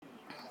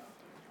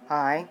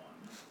Hi,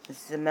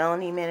 this is a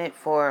Melanie Minute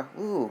for,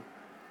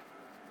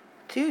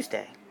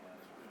 Tuesday,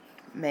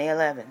 May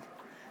 11th.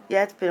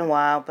 Yeah, it's been a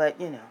while, but,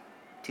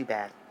 too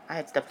bad. I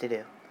had stuff to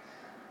do.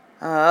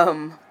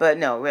 But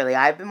no, really,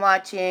 I've been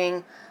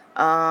watching.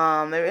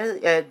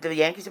 The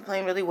Yankees are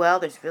playing really well.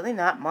 There's really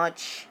not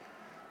much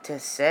to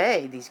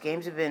say. These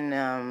games have been,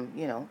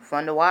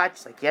 fun to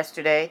watch. Like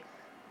yesterday,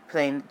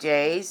 playing the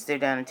Jays. They're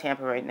down in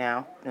Tampa right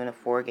now, doing a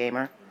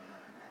 4-gamer.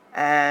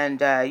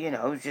 And,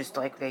 it was just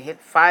like they hit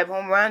 5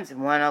 home runs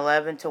and won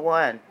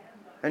 11-1.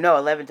 Or no,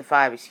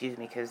 11-5, excuse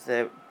me, because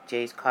the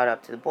Jays caught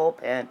up to the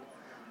bullpen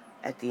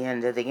at the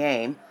end of the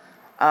game.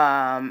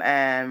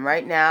 And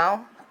right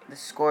now, the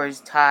score is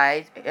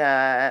tied.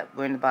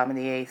 We're in the bottom of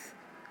the 8th.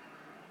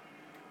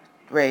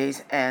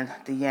 Rays and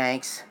the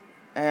Yanks.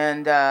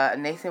 And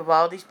Nathan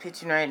Eovaldi's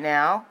pitching right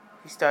now.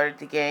 He started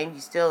the game.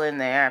 He's still in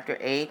there after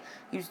 8.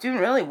 He was doing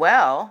really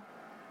well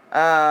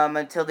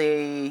until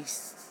the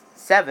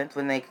 7th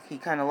when he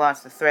kind of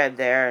lost the thread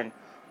there and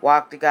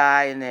walked the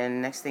guy. And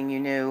then next thing you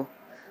knew,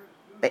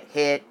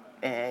 hit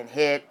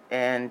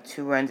and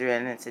 2 runs are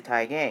in and it's a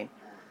tie game.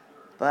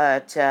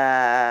 But,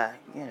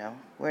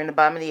 we're in the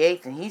bottom of the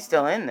 8th and he's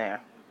still in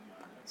there.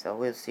 So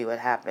we'll see what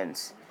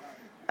happens.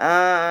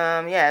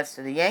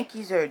 So the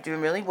Yankees are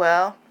doing really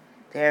well.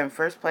 They're in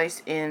first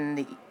place in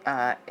the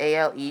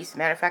AL East.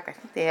 Matter of fact, I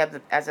think they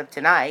have, as of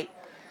tonight,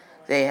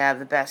 they have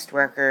the best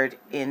record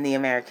in the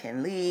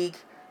American League.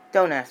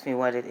 Don't ask me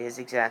what it is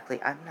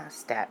exactly. I'm not a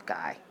stat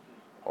guy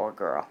or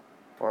girl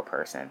or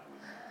person.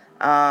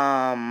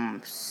 They're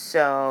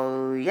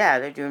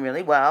doing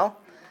really well.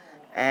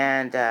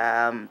 And,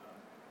 I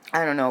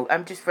don't know.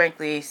 I'm just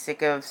frankly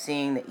sick of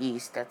seeing the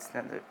East. That's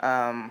another,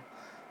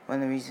 one of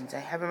the reasons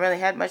I haven't really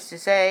had much to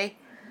say.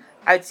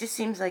 It just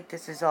seems like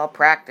this is all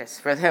practice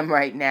for them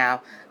right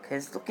now.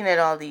 Because looking at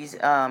all these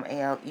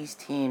AL East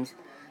teams,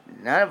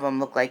 none of them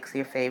look like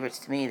clear favorites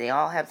to me. They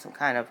all have some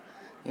kind of,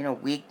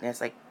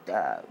 weakness. Like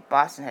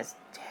Boston has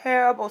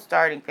terrible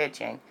starting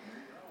pitching.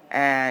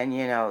 And,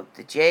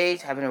 the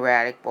Jays have an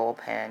erratic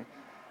bullpen.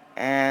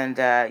 And,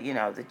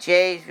 the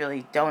Jays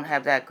really don't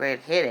have that great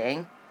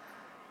hitting.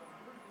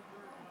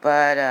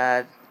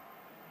 But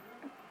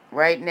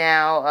right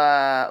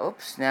now,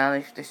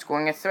 now they're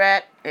scoring a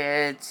threat.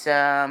 It's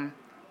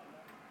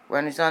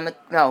runners on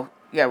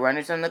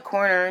the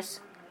corners.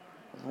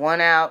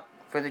 1 out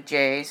for the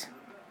Jays.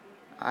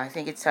 I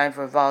think it's time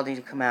for Eovaldi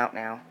to come out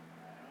now.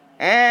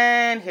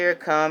 And here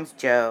comes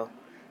Joe.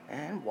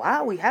 And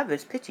while we have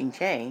this pitching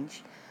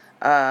change,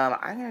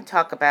 I'm going to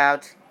talk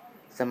about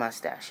the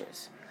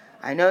mustaches.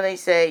 I know they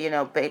say,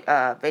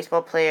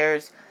 baseball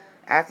players,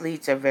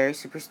 athletes are very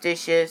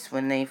superstitious.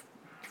 When they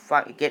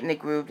get in the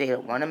groove, they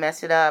don't want to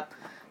mess it up.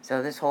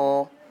 So this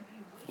whole,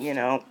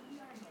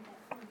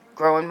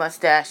 growing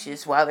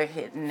mustaches while they're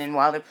hitting and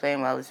while they're playing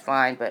well is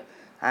fine. But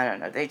I don't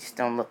know. They just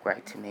don't look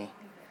right to me.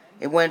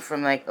 It went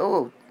from like,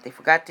 they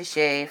forgot to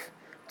shave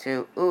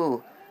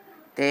to,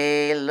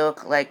 they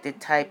look like the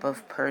type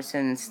of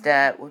persons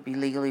that would be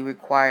legally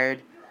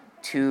required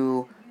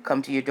to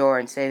come to your door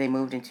and say they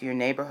moved into your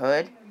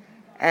neighborhood.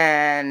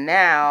 And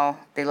now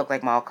they look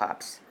like mall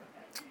cops.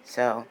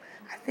 So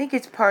I think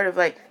it's part of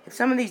like, if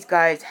some of these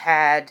guys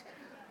had,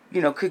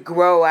 could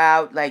grow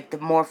out like the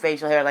more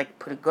facial hair, like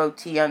put a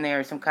goatee on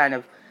there or some kind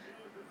of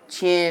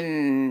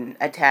chin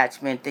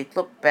attachment, they'd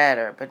look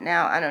better. But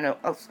now, I don't know,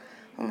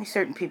 only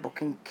certain people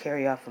can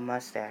carry off a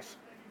mustache,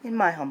 in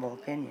my humble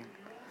opinion.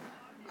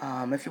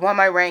 If you want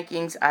my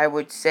rankings, I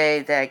would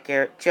say that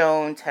Garrett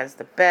Jones has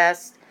the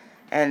best,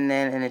 and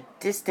then in a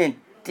distant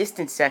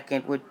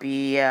second would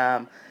be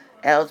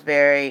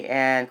Ellsbury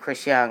and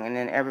Chris Young, and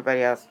then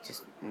everybody else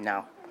just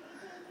no.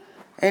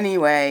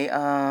 Anyway,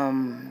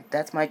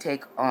 that's my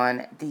take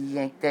on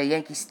the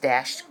Yankee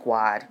Stash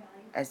Squad,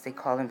 as they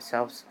call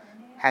themselves.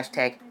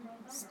 Hashtag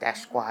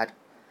Stash Squad.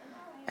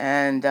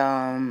 And,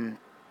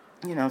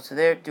 so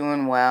they're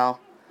doing well.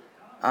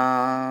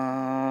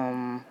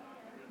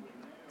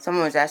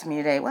 Someone was asking me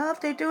today, well,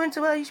 if they're doing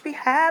so well, you should be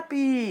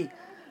happy,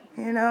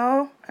 And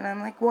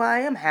I'm like, well, I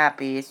am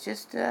happy. It's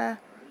just,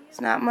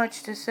 it's not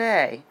much to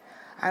say.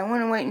 I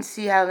want to wait and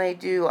see how they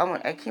do.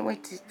 I can't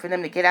wait for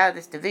them to get out of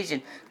this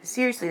division.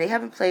 Seriously, they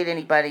haven't played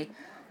anybody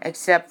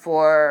except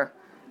for,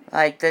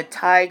 like, the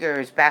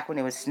Tigers back when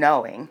it was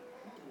snowing.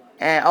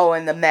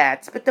 And the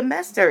Mets. But the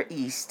Mets are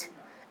East.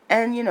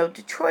 And,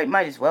 Detroit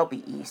might as well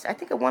be East. I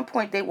think at one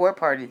point they were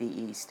part of the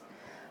East.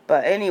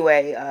 But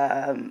anyway,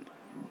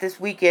 this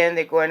weekend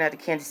they're going out to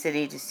Kansas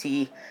City to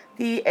see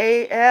the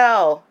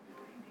AL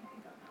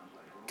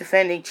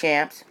defending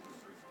champs,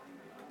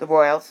 the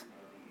Royals,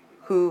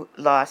 who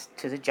lost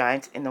to the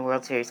Giants in the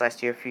World Series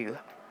last year, if you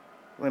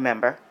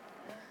remember.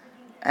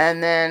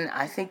 And then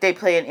I think they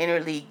play an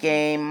interleague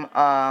game,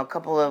 a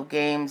couple of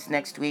games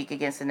next week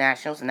against the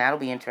Nationals, and that'll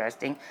be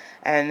interesting.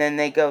 And then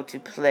they go to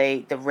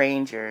play the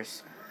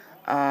Rangers.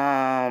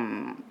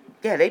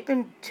 They've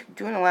been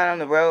doing a lot on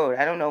the road.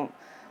 I don't know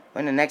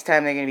when the next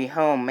time they're going to be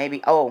home.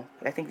 Maybe, I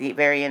think the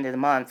very end of the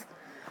month.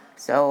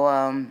 So,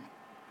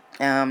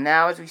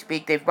 now as we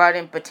speak, they've brought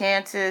in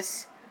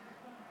Betances.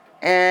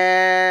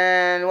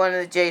 And, one of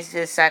the Jays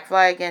did a sac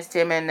fly against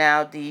him, and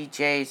now the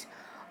Jays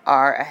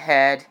are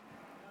ahead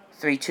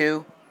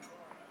 3-2.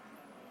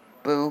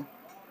 Boo.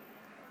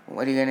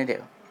 What are you going to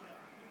do?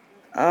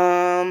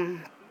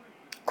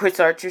 Chris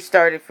Archer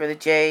started for the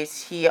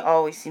Jays. He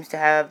always seems to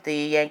have the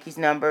Yankees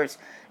numbers.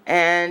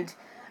 And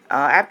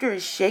after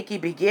his shaky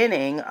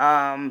beginning,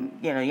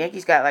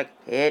 Yankees got like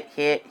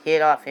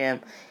hit off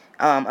him.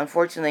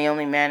 Unfortunately,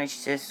 only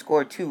managed to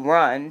score 2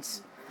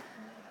 runs.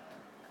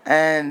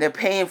 And they're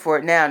paying for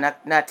it now,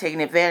 not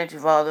taking advantage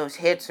of all those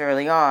hits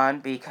early on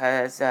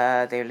because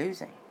they're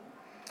losing.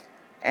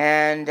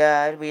 And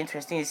it'll be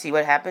interesting to see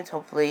what happens.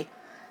 Hopefully,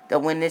 they'll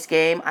win this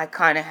game. I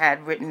kind of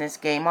had written this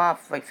game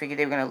off. I figured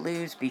they were going to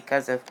lose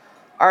because of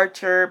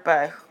Archer,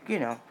 but,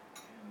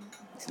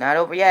 it's not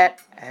over yet.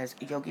 As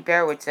Yogi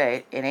Berra would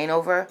say, it ain't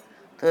over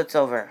till it's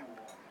over.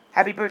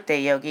 Happy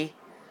birthday, Yogi.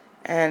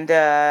 And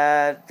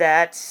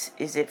that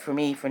is it for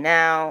me for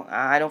now.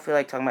 I don't feel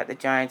like talking about the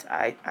Giants.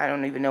 I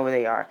don't even know where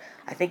they are.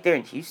 I think they're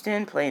in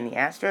Houston playing the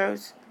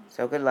Astros,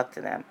 so good luck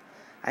to them.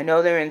 I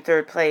know they're in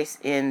 3rd place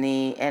in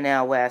the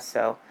NL West,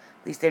 so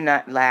at least they're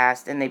not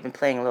last, and they've been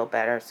playing a little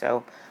better.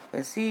 So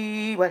we'll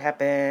see what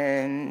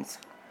happens.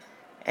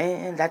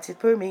 And that's it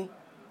for me.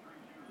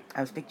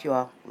 I'll speak to you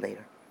all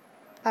later.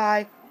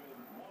 Bye.